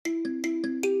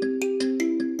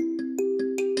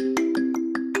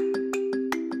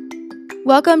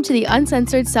Welcome to the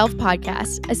Uncensored Self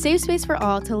Podcast, a safe space for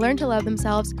all to learn to love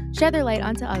themselves, share their light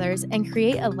onto others, and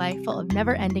create a life full of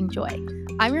never-ending joy.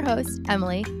 I'm your host,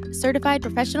 Emily, certified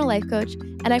professional life coach,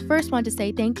 and I first want to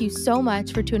say thank you so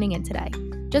much for tuning in today.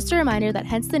 Just a reminder that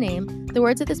hence the name, the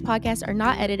words of this podcast are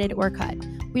not edited or cut.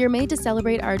 We are made to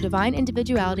celebrate our divine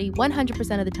individuality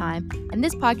 100% of the time, and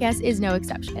this podcast is no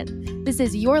exception. This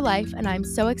is your life, and I'm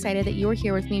so excited that you are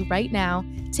here with me right now,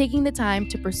 taking the time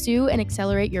to pursue and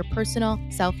accelerate your personal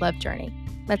self-love journey.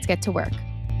 Let's get to work.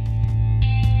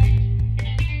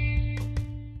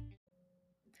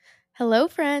 Hello,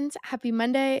 friends. Happy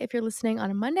Monday if you're listening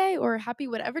on a Monday, or happy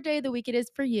whatever day of the week it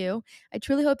is for you. I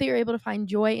truly hope that you're able to find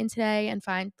joy in today and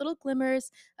find little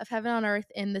glimmers of heaven on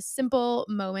earth in the simple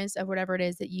moments of whatever it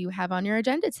is that you have on your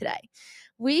agenda today.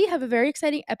 We have a very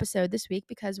exciting episode this week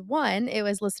because one, it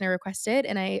was listener requested,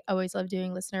 and I always love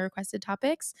doing listener requested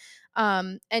topics.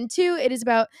 And two, it is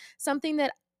about something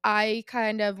that I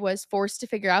kind of was forced to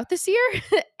figure out this year.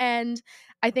 And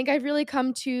I think I've really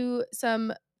come to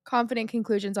some confident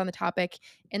conclusions on the topic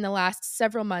in the last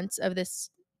several months of this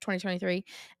 2023.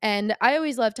 And I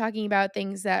always love talking about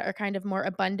things that are kind of more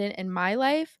abundant in my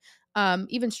life.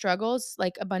 Even struggles,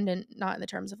 like abundant, not in the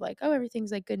terms of like, oh,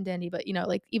 everything's like good and dandy, but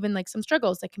like even like some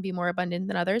struggles that can be more abundant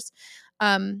than others.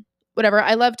 Whatever.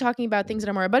 I love talking about things that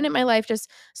are more abundant in my life,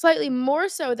 just slightly more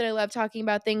so than I love talking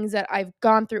about things that I've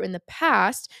gone through in the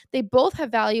past. They both have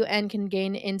value and can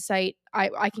gain insight.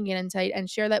 I can gain insight and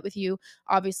share that with you,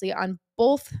 obviously, on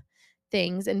both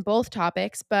things and both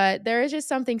topics. But there is just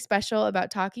something special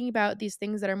about talking about these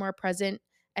things that are more present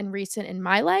and recent in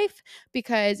my life,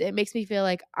 because it makes me feel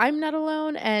like I'm not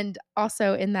alone. And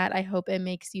also in that, I hope it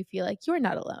makes you feel like you're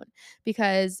not alone,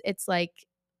 because it's like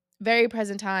very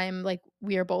present time, like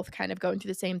we are both kind of going through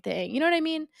the same thing. You know what I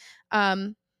mean?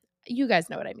 Um, you guys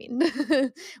know what I mean.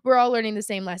 We're all learning the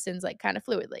same lessons, like kind of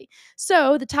fluidly.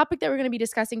 So, the topic that we're going to be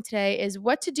discussing today is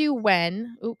what to do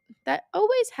when. Oop, that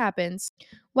always happens.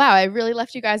 Wow, I really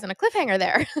left you guys on a cliffhanger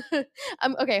there.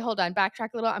 Okay, hold on. Backtrack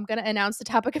a little. I'm going to announce the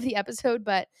topic of the episode,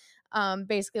 but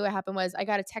basically what happened was I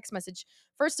got a text message.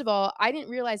 First of all, I didn't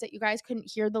realize that you guys couldn't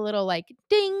hear the little like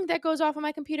ding that goes off on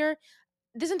my computer.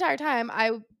 This entire time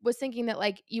I was thinking that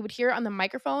like you would hear it on the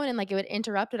microphone and like it would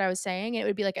interrupt what I was saying and it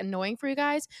would be like annoying for you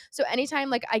guys. So anytime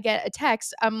like I get a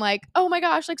text, I'm like, oh my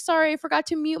gosh, like sorry, I forgot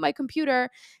to mute my computer.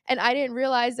 And I didn't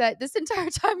realize that this entire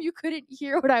time you couldn't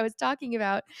hear what I was talking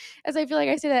about. As I feel like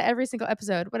I say that every single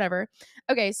episode, whatever.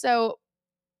 Okay, so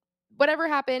whatever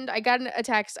happened, I got a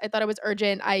text. I thought it was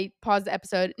urgent. I paused the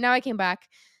episode. Now I came back.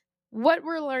 What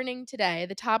we're learning today,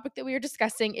 the topic that we are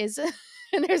discussing is,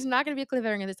 and there's not going to be a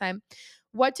cliffhanger this time,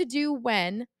 what to do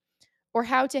when, or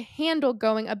how to handle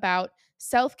going about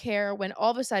self-care when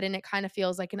all of a sudden it kind of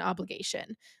feels like an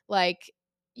obligation. Like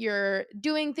you're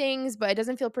doing things, but it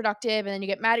doesn't feel productive. And then you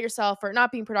get mad at yourself for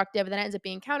not being productive. And then it ends up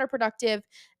being counterproductive.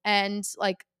 And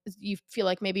like you feel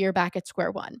like maybe you're back at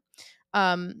square one.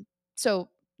 So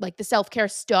like the self-care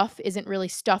stuff isn't really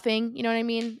stuffing, you know what I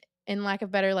mean? In lack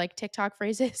of better like TikTok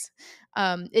phrases.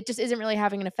 It just isn't really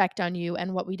having an effect on you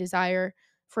and what we desire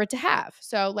for it to have.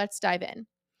 So let's dive in.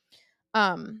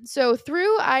 So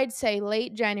through I'd say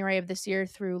late January of this year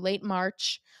through late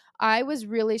March, I was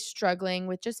really struggling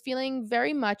with just feeling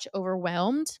very much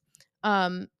overwhelmed.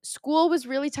 School was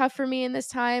really tough for me in this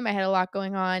time. I had a lot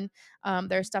going on.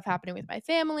 There's stuff happening with my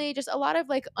family, just a lot of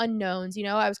like unknowns.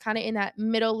 I was kind of in that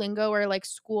middle lingo where like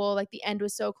school, like the end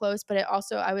was so close, but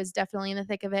I was definitely in the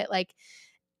thick of it. Like,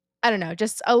 I don't know,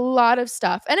 just a lot of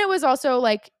stuff. And it was also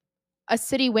like a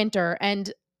city winter,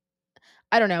 and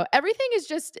I don't know. Everything is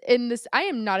just in this. I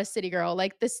am not a city girl.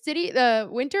 Like the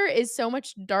winter is so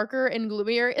much darker and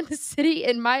gloomier in the city,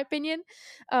 in my opinion.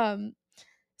 Um,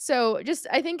 so just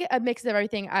I think a mix of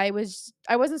everything. I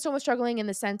wasn't so much struggling in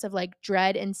the sense of like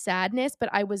dread and sadness, but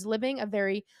I was living a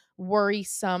very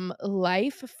worrisome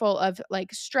life full of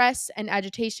like stress and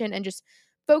agitation and just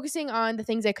focusing on the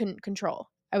things I couldn't control.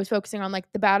 I was focusing on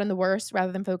like the bad and the worst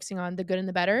rather than focusing on the good and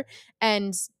the better.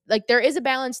 And like there is a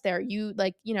balance there. You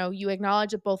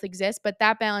acknowledge that both exist, but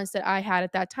that balance that I had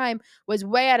at that time was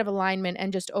way out of alignment,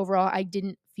 and just overall I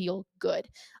didn't feel good.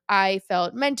 I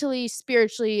felt mentally,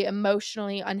 spiritually,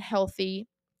 emotionally unhealthy.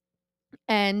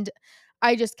 And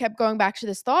I just kept going back to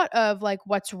this thought of like,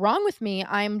 what's wrong with me?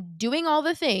 I'm doing all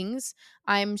the things,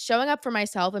 I'm showing up for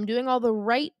myself, I'm doing all the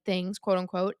right things, quote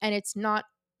unquote, and it's not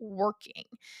working.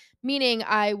 Meaning,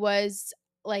 I was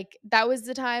like, that was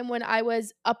the time when I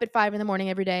was up at 5 in the morning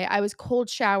every day. I was cold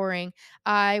showering.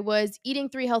 I was eating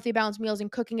 3 healthy, balanced meals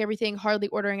and cooking everything, hardly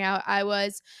ordering out. I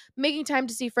was making time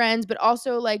to see friends, but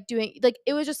also like doing, like,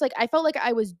 it was just like, I felt like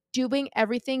I was doing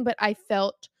everything, but I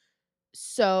felt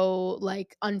so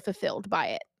like unfulfilled by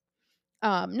it.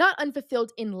 Not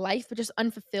unfulfilled in life, but just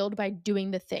unfulfilled by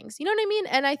doing the things. You know what I mean?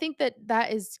 And I think that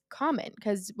that is common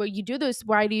because when you do those,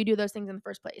 why do you do those things in the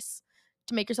first place?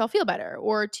 To make yourself feel better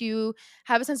or to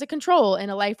have a sense of control in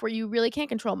a life where you really can't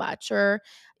control much or,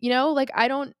 like I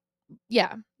don't,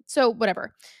 yeah. So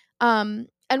whatever. And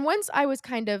once I was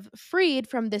kind of freed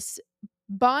from this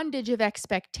bondage of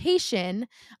expectation,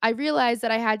 I realized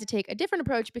that I had to take a different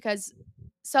approach because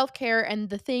self care and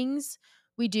the things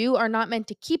we do are not meant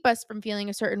to keep us from feeling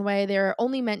a certain way. They're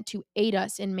only meant to aid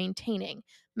us in maintaining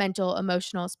mental,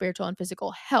 emotional, spiritual, and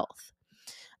physical health.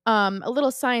 A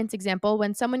little science example: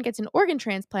 when someone gets an organ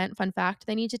transplant, fun fact,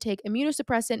 they need to take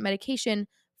immunosuppressant medication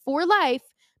for life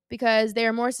because they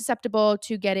are more susceptible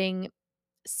to getting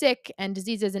sick and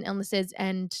diseases and illnesses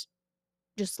and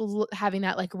just having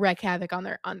that like wreak havoc on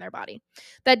their body.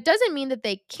 That doesn't mean that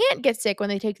they can't get sick when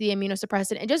they take the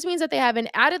immunosuppressant. It just means that they have an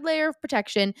added layer of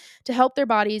protection to help their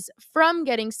bodies from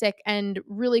getting sick and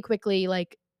really quickly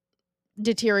like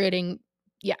deteriorating.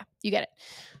 Yeah, you get it.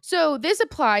 So this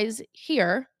applies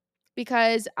here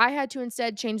because I had to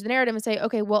instead change the narrative and say,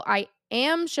 okay, well, I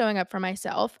am showing up for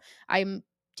myself. I'm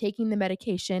taking the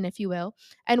medication, if you will.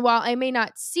 And while I may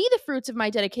not see the fruits of my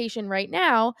dedication right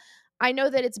now, I know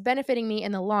that it's benefiting me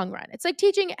in the long run. It's like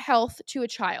teaching health to a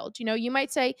child. You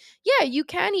might say, yeah, you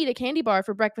can eat a candy bar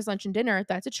for breakfast, lunch, and dinner.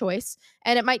 That's a choice.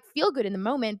 And it might feel good in the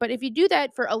moment. But if you do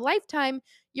that for a lifetime,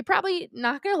 you're probably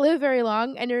not going to live very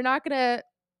long. And you're not going to,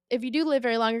 if you do live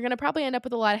very long, you're going to probably end up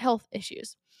with a lot of health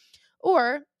issues.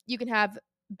 Or you can have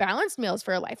balanced meals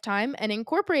for a lifetime and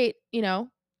incorporate,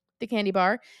 the candy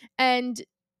bar. And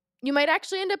you might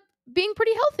actually end up being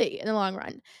pretty healthy in the long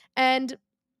run. And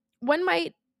one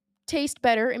might taste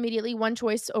better immediately, one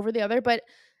choice over the other, but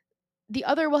the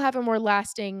other will have a more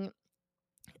lasting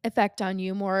effect on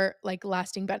you, more like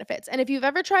lasting benefits. And if you've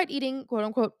ever tried eating quote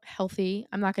unquote healthy,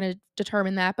 I'm not going to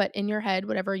determine that, but in your head,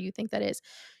 whatever you think that is,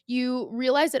 you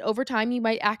realize that over time you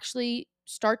might actually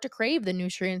start to crave the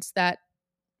nutrients that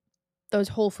those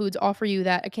whole foods offer you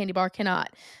that a candy bar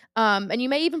cannot. And you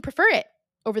may even prefer it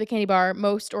over the candy bar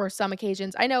most or some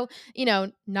occasions. I know,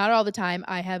 not all the time.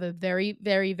 I have a very,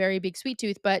 very, very big sweet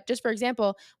tooth. But just for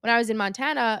example, when I was in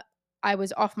Montana, I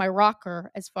was off my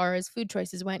rocker as far as food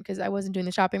choices went because I wasn't doing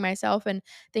the shopping myself and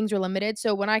things were limited.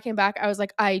 So when I came back, I was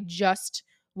like, I just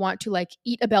want to like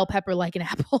eat a bell pepper like an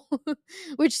apple,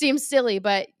 which seems silly,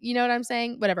 but you know what I'm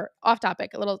saying? Whatever. Off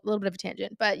topic, a little bit of a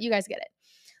tangent, but you guys get it.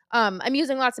 I'm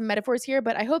using lots of metaphors here,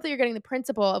 but I hope that you're getting the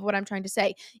principle of what I'm trying to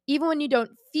say. Even when you don't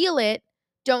feel it,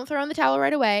 don't throw in the towel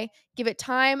right away. Give it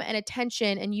time and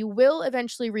attention, and you will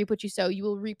eventually reap what you sow. You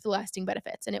will reap the lasting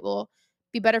benefits, and it will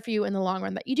be better for you in the long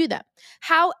run that you do that.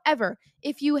 However,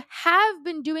 if you have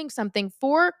been doing something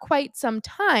for quite some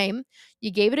time,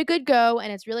 you gave it a good go,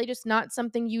 and it's really just not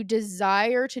something you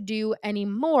desire to do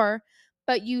anymore,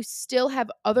 but you still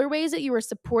have other ways that you are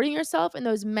supporting yourself in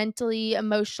those mentally,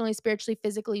 emotionally, spiritually,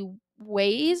 physically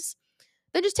ways,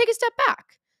 then just take a step back.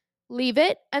 Leave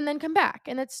it and then come back.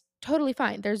 And that's totally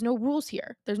fine. There's no rules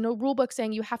here. There's no rule book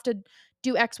saying you have to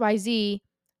do XYZ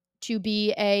to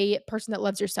be a person that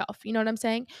loves yourself. You know what I'm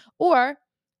saying? Or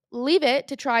leave it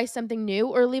to try something new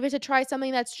or leave it to try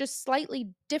something that's just slightly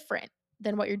different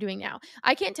than what you're doing now.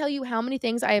 I can't tell you how many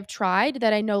things I have tried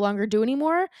that I no longer do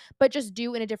anymore, but just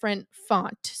do in a different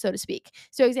font, so to speak.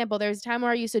 So, example, there's a time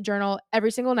where I used to journal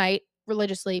every single night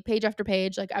religiously, page after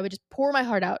page. Like I would just pour my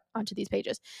heart out onto these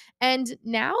pages. And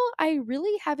now I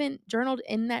really haven't journaled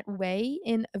in that way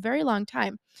in a very long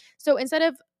time. So, instead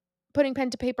of putting pen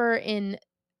to paper in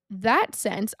that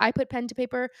sense, I put pen to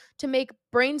paper to make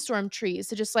brainstorm trees,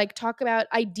 to just like talk about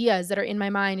ideas that are in my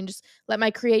mind and just let my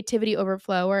creativity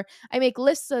overflow. Or I make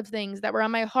lists of things that were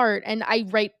on my heart and I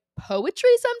write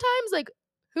poetry sometimes. Like,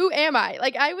 who am I?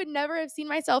 Like, I would never have seen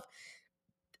myself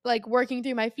like working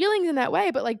through my feelings in that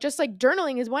way, but like just like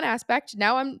journaling is one aspect.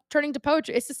 Now I'm turning to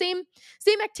poetry. It's the same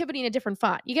activity in a different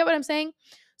font. You get what I'm saying?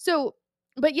 So,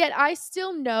 but yet I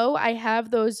still know I have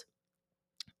those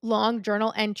long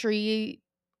journal entry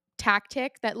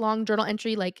tactic, that long journal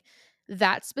entry, like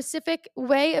that specific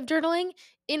way of journaling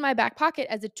in my back pocket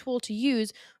as a tool to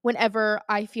use whenever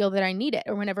I feel that I need it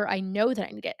or whenever I know that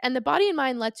I need it. And the body and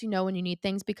mind lets you know when you need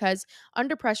things because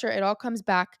under pressure, it all comes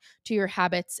back to your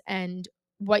habits and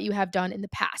what you have done in the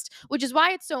past, which is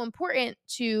why it's so important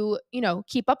to,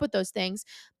 keep up with those things.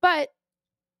 But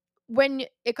when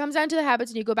it comes down to the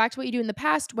habits and you go back to what you do in the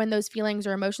past, when those feelings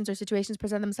or emotions or situations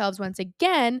present themselves once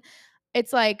again,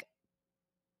 it's like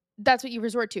that's what you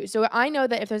resort to. So I know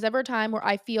that if there's ever a time where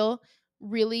I feel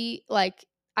really like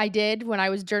I did when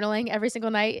I was journaling every single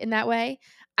night in that way,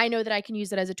 I know that I can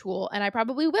use it as a tool, and I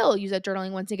probably will use that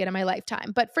journaling once again in my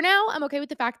lifetime. But for now, I'm okay with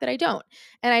the fact that I don't.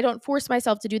 And I don't force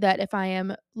myself to do that if I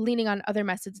am leaning on other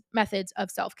methods of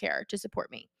self-care to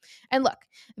support me. And look,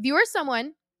 if you are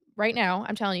someone right now,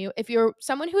 I'm telling you, if you're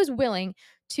someone who is willing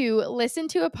to listen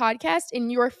to a podcast in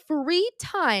your free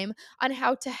time on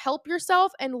how to help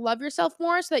yourself and love yourself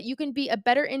more so that you can be a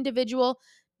better individual,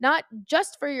 not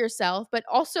just for yourself, but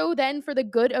also then for the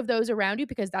good of those around you,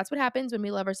 because that's what happens when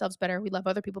we love ourselves better. We love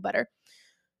other people better.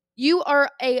 You are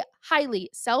a highly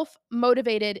self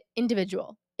motivated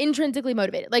individual, intrinsically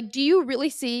motivated. Like, do you really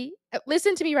see?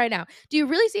 Listen to me right now. Do you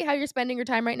really see how you're spending your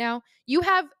time right now? You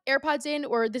have AirPods in,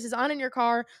 or this is on in your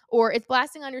car, or it's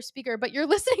blasting on your speaker, but you're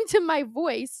listening to my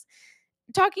voice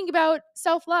talking about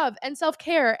self love and self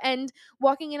care and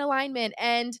walking in alignment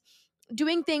and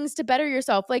doing things to better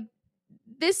yourself. Like,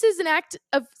 this is an act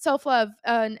of self-love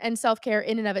and self-care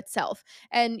in and of itself.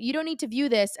 And you don't need to view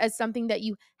this as something that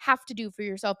you have to do for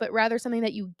yourself, but rather something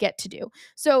that you get to do.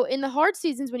 So in the hard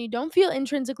seasons when you don't feel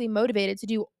intrinsically motivated to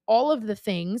do all of the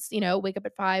things, wake up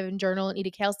at 5 and journal and eat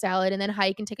a kale salad and then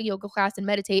hike and take a yoga class and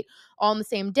meditate all in the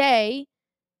same day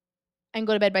and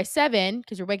go to bed by 7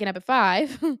 because you're waking up at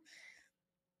 5.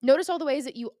 Notice all the ways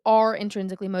that you are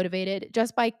intrinsically motivated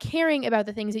just by caring about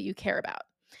the things that you care about.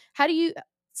 How do you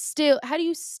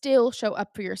still show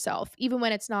up for yourself even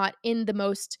when it's not in the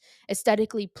most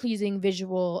aesthetically pleasing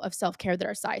visual of self-care that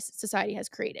our society has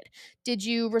created? Did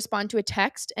you respond to a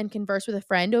text and converse with a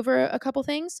friend over a couple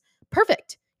things?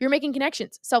 Perfect. You're making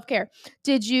connections, self-care.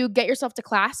 Did you get yourself to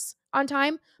class on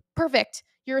time? Perfect.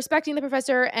 You're respecting the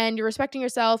professor and you're respecting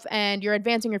yourself and you're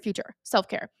advancing your future,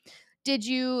 self-care. Did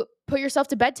you put yourself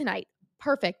to bed tonight?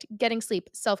 Perfect. Getting sleep,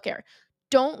 self care.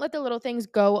 Don't let the little things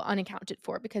go unaccounted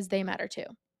for because they matter too.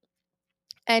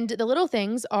 And the little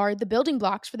things are the building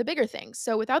blocks for the bigger things.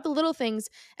 So without the little things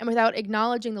and without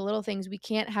acknowledging the little things, we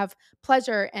can't have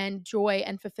pleasure and joy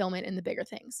and fulfillment in the bigger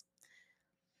things.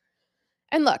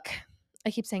 And look,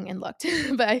 I keep saying and looked,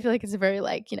 but I feel like it's a very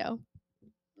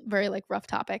very rough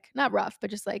topic. Not rough, but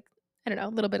just I don't know, a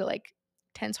little bit of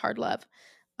tense hard love.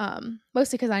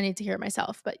 Mostly because I need to hear it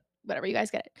myself, but whatever, you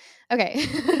guys get it.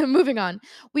 Okay, moving on.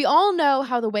 We all know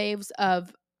how the waves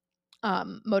of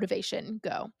motivation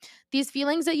go. These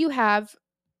feelings that you have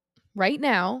right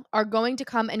now are going to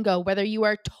come and go, whether you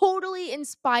are totally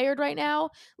inspired right now,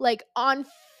 like on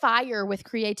fire with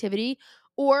creativity,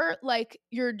 or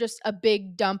you're just a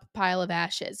big dump pile of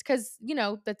ashes. Because,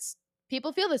 that's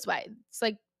people feel this way. It's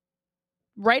like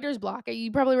writer's block.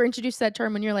 You probably were introduced to that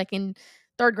term when you're in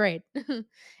third grade.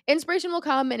 Inspiration will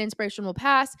come and inspiration will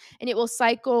pass, and it will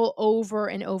cycle over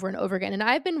and over and over again. And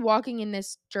I've been walking in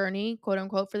this journey, quote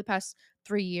unquote, for the past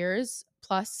 3 years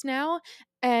plus now.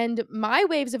 And my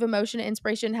waves of emotion and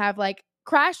inspiration have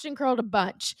crashed and curled a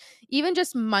bunch, even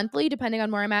just monthly, depending on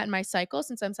where I'm at in my cycle,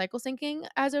 since I'm cycle syncing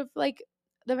as of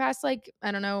the past,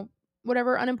 I don't know,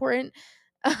 whatever, unimportant.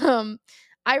 Um,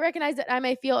 I recognize that I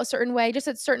may feel a certain way just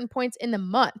at certain points in the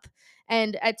month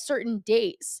and at certain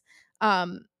days.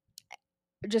 Um,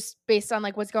 just based on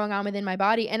what's going on within my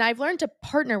body. And I've learned to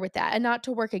partner with that and not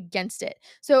to work against it.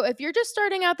 So if you're just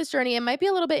starting out this journey, it might be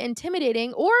a little bit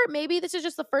intimidating, or maybe this is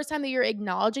just the first time that you're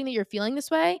acknowledging that you're feeling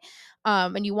this way,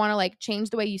 and you want to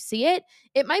change the way you see it.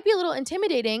 It might be a little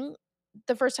intimidating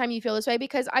the first time you feel this way,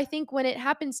 because I think when it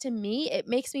happens to me, it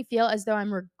makes me feel as though I'm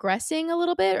regressing a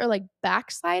little bit or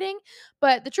backsliding.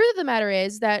 But the truth of the matter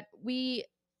is that we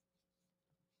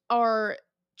are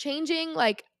changing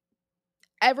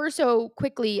ever so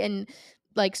quickly and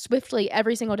swiftly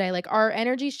every single day. Our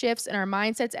energy shifts and our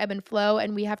mindsets ebb and flow,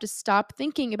 and we have to stop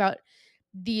thinking about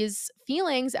these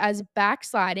feelings as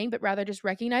backsliding, but rather just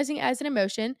recognizing it as an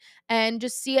emotion and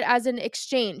just see it as an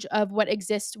exchange of what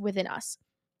exists within us.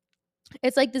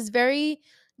 It's this very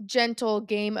gentle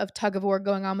game of tug of war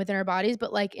going on within our bodies,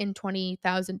 but in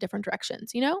 20,000 different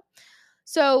directions.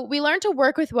 So we learn to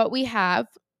work with what we have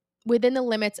within the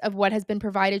limits of what has been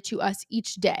provided to us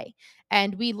each day.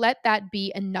 And we let that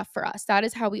be enough for us. That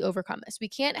is how we overcome this. We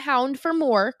can't hound for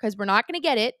more because we're not going to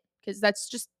get it, because that's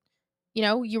just,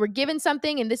 you were given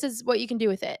something and this is what you can do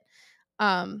with it.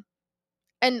 And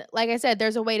like I said,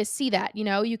 there's a way to see that.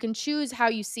 You can choose how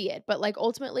you see it. But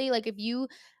ultimately, if you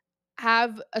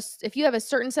have a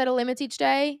certain set of limits each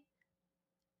day,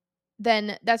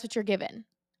 then that's what you're given.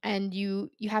 And you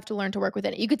have to learn to work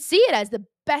within it. You could see it as the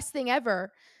best thing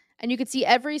ever. And you could see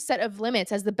every set of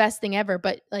limits as the best thing ever,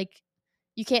 but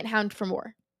you can't hound for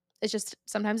more.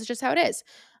 Sometimes it's just how it is.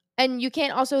 And you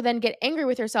can't also then get angry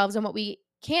with yourselves on what we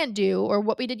can't do or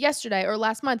what we did yesterday or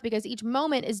last month, because each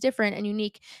moment is different and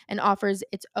unique and offers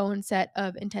its own set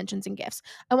of intentions and gifts.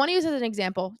 I want to use as an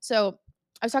example. So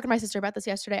I was talking to my sister about this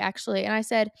yesterday, actually, and I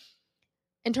said,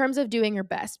 in terms of doing your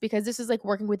best, because this is like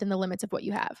working within the limits of what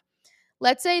you have.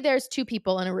 Let's say there's two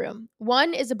people in a room.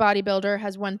 One is a bodybuilder,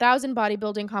 has 1,000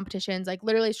 bodybuilding competitions, like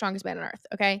literally strongest man on earth.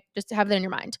 Okay. Just to have that in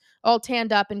your mind, all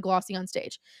tanned up and glossy on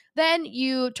stage. Then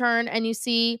you turn and you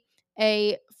see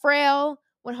a frail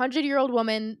 100-year-old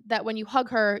woman that when you hug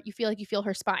her, you feel like you feel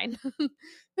her spine.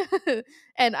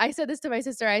 And I said this to my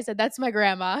sister. I said, that's my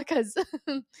grandma. Because,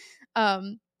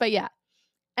 but yeah.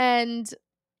 And,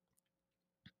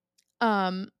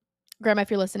 um, grandma,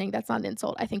 if you're listening, that's not an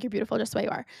insult. I think you're beautiful just the way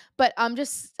you are. But I'm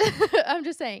just, I'm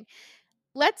just saying,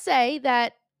 let's say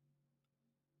that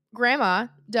grandma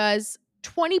does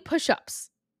 20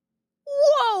 push-ups.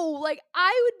 Whoa, like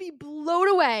I would be blown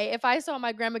away if I saw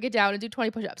my grandma get down and do 20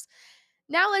 push-ups.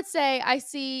 Now let's say I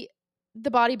see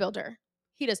the bodybuilder.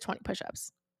 He does 20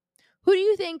 push-ups. Who do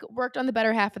you think worked on the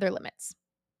better half of their limits?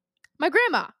 My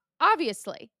grandma,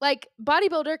 obviously. Like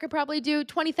bodybuilder could probably do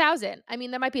 20,000. I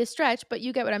mean, that might be a stretch, but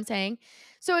you get what I'm saying.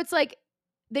 So it's like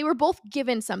they were both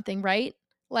given something, right?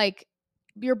 Like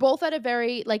you're both at a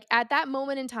very like at that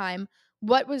moment in time,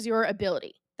 what was your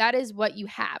ability? That is what you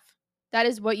have. That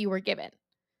is what you were given.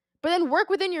 But then work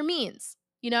within your means,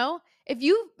 you know?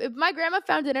 If my grandma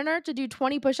found it in her to do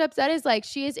 20 push-ups, that is like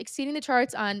she is exceeding the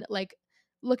charts on like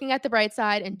looking at the bright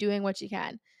side and doing what she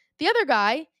can. The other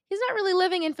guy, he's not really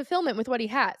living in fulfillment with what he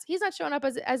has. He's not showing up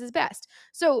as his best.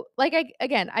 So, like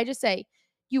I just say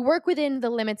you work within the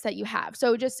limits that you have.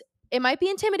 So just it might be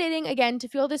intimidating again to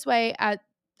feel this way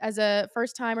as a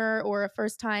first timer or a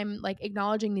first time like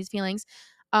acknowledging these feelings.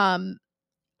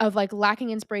 Of like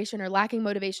lacking inspiration or lacking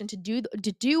motivation to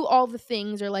do all the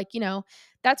things, or like,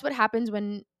 that's what happens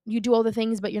when you do all the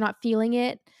things but you're not feeling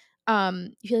it.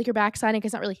 You feel like you're backsliding because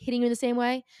it's not really hitting you in the same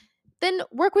way. Then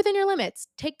work within your limits.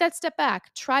 Take that step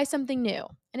back. Try something new.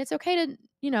 And it's okay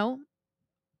to,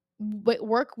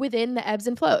 work within the ebbs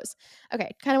and flows. Okay,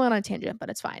 kind of went on a tangent,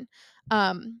 but it's fine.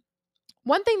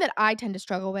 One thing that I tend to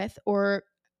struggle with, or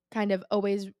kind of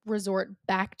always resort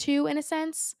back to in a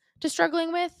sense, to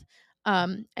struggling with,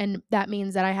 and that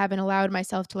means that I haven't allowed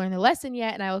myself to learn the lesson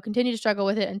yet, and I will continue to struggle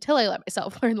with it until I let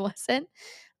myself learn the lesson.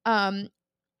 Um,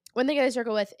 One thing I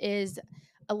struggle with is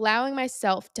allowing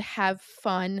myself to have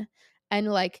fun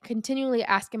and like continually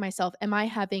asking myself, am I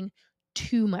having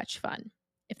too much fun?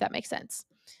 If that makes sense.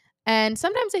 And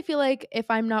sometimes I feel like if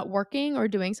I'm not working or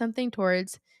doing something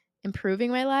towards improving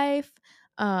my life,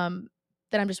 um,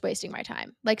 then I'm just wasting my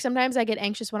time. Like sometimes I get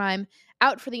anxious when I'm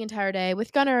out for the entire day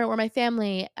with Gunnar or my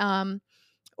family,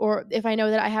 or if I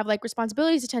know that I have like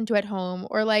responsibilities to tend to at home,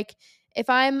 or like if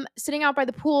I'm sitting out by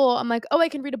the pool, I'm like, oh, I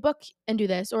can read a book and do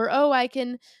this, or oh, I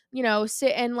can,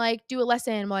 sit and like do a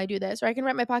lesson while I do this, or I can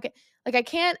write my pocket. Like I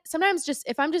can't sometimes just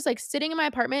if I'm just like sitting in my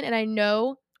apartment and I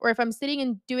know, or if I'm sitting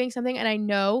and doing something and I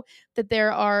know that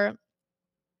there are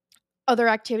other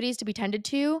activities to be tended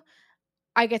to,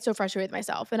 I get so frustrated with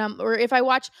myself. And or if I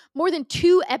watch more than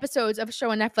 2 episodes of a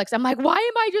show on Netflix, I'm like, why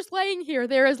am I just laying here?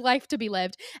 There is life to be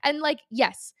lived. And like,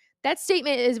 yes, that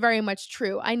statement is very much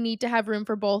true. I need to have room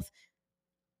for both.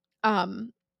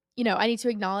 Um, I need to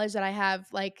acknowledge that I have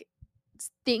like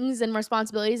things and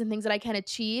responsibilities and things that I can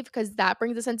achieve, because that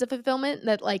brings a sense of fulfillment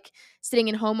that like sitting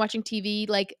in home watching TV,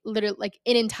 like literally like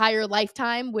an entire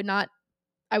lifetime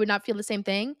I would not feel the same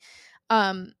thing.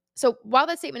 So while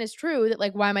that statement is true that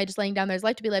like, why am I just laying down? There's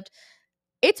life to be lived.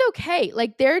 It's okay.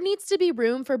 Like there needs to be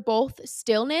room for both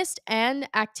stillness and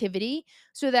activity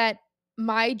so that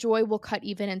my joy will cut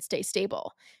even and stay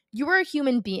stable. You are a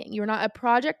human being. You're not a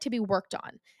project to be worked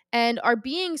on. And our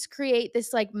beings create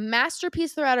this like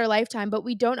masterpiece throughout our lifetime, but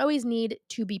we don't always need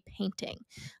to be painting.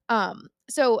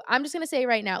 So I'm just going to say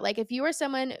right now, like if you are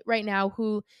someone right now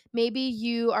who maybe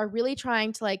you are really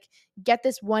trying to like get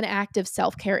this one act of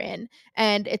self-care in,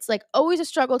 and it's like always a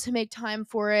struggle to make time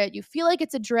for it. You feel like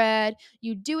it's a dread,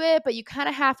 you do it, but you kind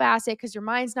of half-ass it because your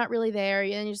mind's not really there.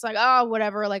 And you're just like, oh,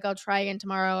 whatever, like I'll try again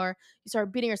tomorrow, or you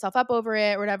start beating yourself up over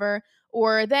it or whatever.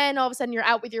 Or then all of a sudden you're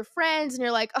out with your friends and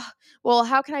you're like, oh, well,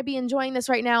 how can I be enjoying this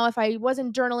right now if I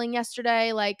wasn't journaling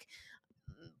yesterday? Like,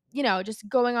 just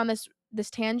going on this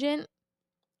tangent,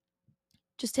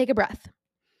 just take a breath,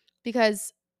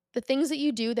 because the things that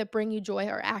you do that bring you joy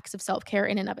are acts of self-care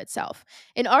in and of itself.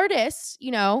 An artist,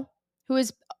 who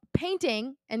is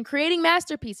painting and creating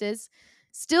masterpieces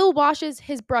still washes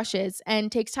his brushes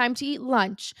and takes time to eat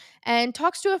lunch and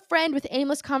talks to a friend with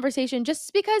aimless conversation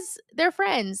just because they're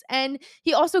friends. And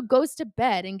he also goes to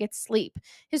bed and gets sleep.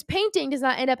 His painting does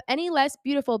not end up any less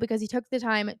beautiful because he took the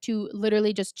time to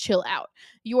literally just chill out.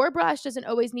 Your brush doesn't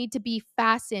always need to be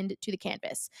fastened to the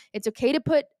canvas. It's okay to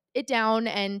put it down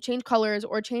and change colors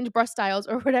or change brush styles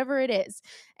or whatever it is.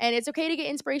 And it's okay to get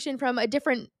inspiration from a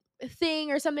different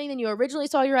thing or something than you originally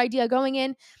saw your idea going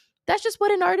in. That's just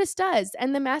what an artist does.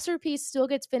 And the masterpiece still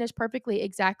gets finished perfectly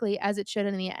exactly as it should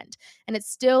in the end. And it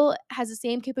still has the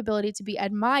same capability to be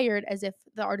admired as if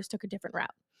the artist took a different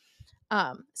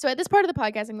route. So at this part of the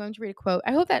podcast, I'm going to read a quote.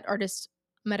 I hope that artist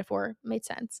metaphor made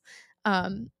sense.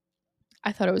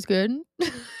 I thought it was good.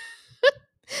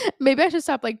 Maybe I should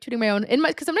stop like tooting my own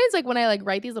because sometimes like when I like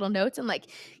write these little notes, I'm like,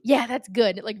 yeah, that's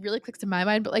good. It like really clicks to my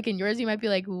mind, but like in yours, you might be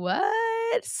like, what?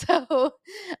 So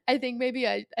I think maybe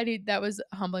I need that was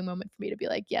a humbling moment for me to be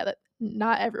like, yeah, that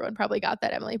not everyone probably got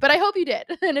that, Emily, but I hope you did.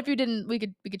 And if you didn't, we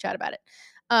could chat about it.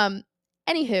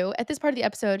 Anywho, at this part of the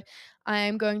episode,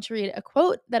 I'm going to read a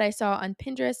quote that I saw on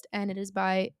Pinterest, and it is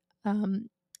by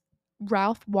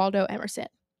Ralph Waldo Emerson.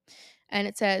 And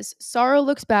it says, "Sorrow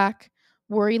looks back,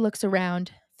 worry looks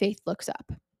around, faith looks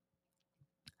up."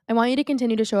 I want you to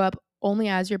continue to show up only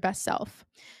as your best self.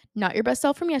 Not your best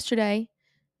self from yesterday,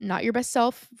 not your best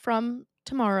self from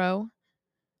tomorrow,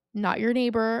 not your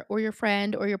neighbor or your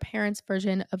friend or your parents'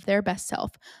 version of their best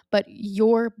self, but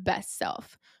your best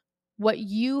self. What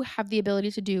you have the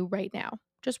ability to do right now.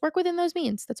 Just work within those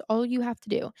means. That's all you have to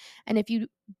do. And if you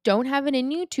don't have it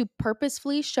in you to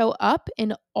purposefully show up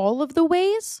in all of the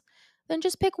ways, then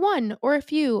just pick one or a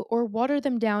few or water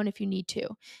them down if you need to.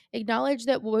 Acknowledge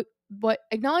that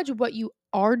acknowledge what you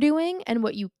are doing and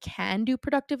what you can do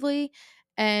productively,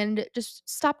 and just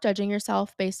stop judging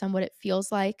yourself based on what it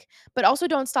feels like, but also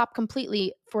don't stop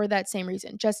completely for that same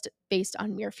reason, just based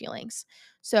on mere feelings.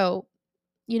 So,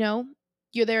 you know,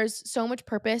 there's so much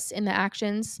purpose in the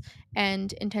actions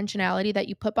and intentionality that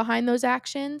you put behind those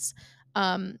actions.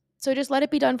 So just let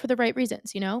it be done for the right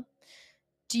reasons, Do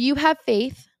you have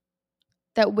faith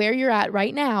that where you're at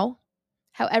right now,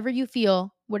 however you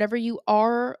feel, whatever you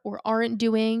are or aren't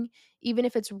doing, even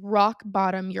if it's rock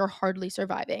bottom, you're hardly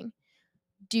surviving?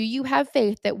 Do you have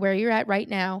faith that where you're at right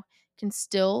now can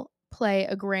still play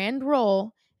a grand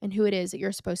role in who it is that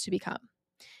you're supposed to become?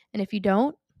 And if you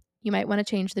don't, you might want to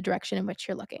change the direction in which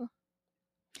you're looking.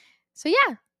 So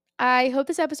yeah, I hope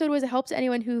this episode was a help to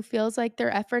anyone who feels like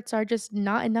their efforts are just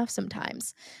not enough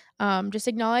sometimes. Just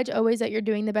acknowledge always that you're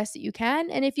doing the best that you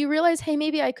can. And if you realize, hey,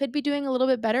 maybe I could be doing a little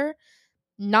bit better,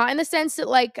 not in the sense that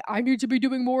like I need to be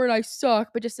doing more and I suck,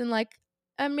 but just in like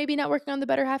I'm maybe not working on the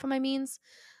better half of my means,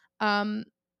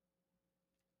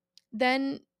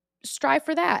 then strive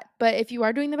for that. But if you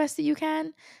are doing the best that you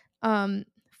can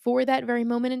for that very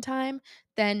moment in time,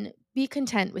 then be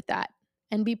content with that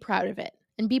and be proud of it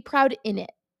and be proud in it.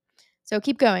 So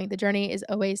keep going. The journey is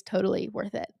always totally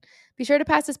worth it. Be sure to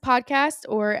pass this podcast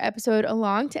or episode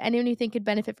along to anyone you think could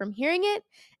benefit from hearing it.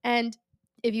 And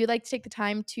if you'd like to take the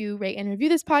time to rate and review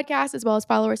this podcast, as well as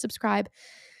follow or subscribe,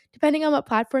 depending on what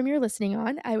platform you're listening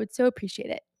on, I would so appreciate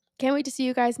it. Can't wait to see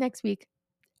you guys next week.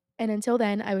 And until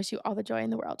then, I wish you all the joy in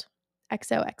the world.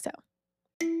 XOXO.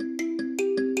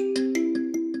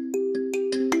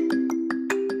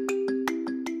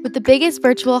 With the biggest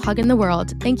virtual hug in the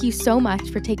world, thank you so much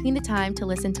for taking the time to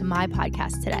listen to my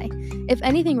podcast today. If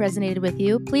anything resonated with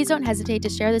you, please don't hesitate to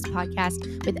share this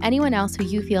podcast with anyone else who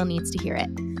you feel needs to hear it.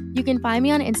 You can find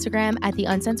me on Instagram at The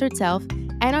Uncensored Self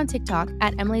and on TikTok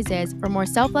at Emily Ziz for more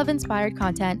self-love inspired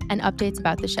content and updates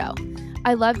about the show.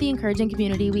 I love the encouraging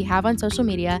community we have on social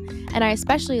media, and I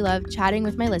especially love chatting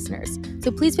with my listeners.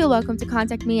 So please feel welcome to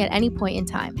contact me at any point in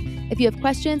time. If you have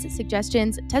questions,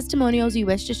 suggestions, testimonials you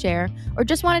wish to share, or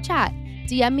just want to chat,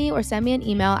 DM me or send me an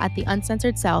email at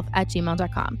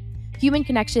theuncensoredself@gmail.com. Human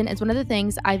connection is one of the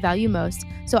things I value most,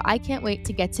 so I can't wait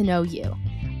to get to know you.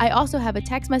 I also have a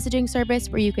text messaging service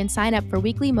where you can sign up for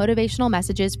weekly motivational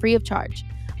messages free of charge.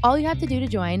 All you have to do to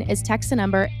join is text the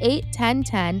number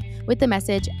 81010 with the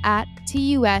message at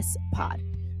TUSPod.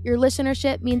 Your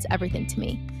listenership means everything to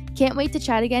me. Can't wait to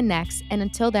chat again next, and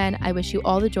until then, I wish you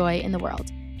all the joy in the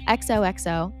world.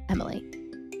 XOXO, Emily.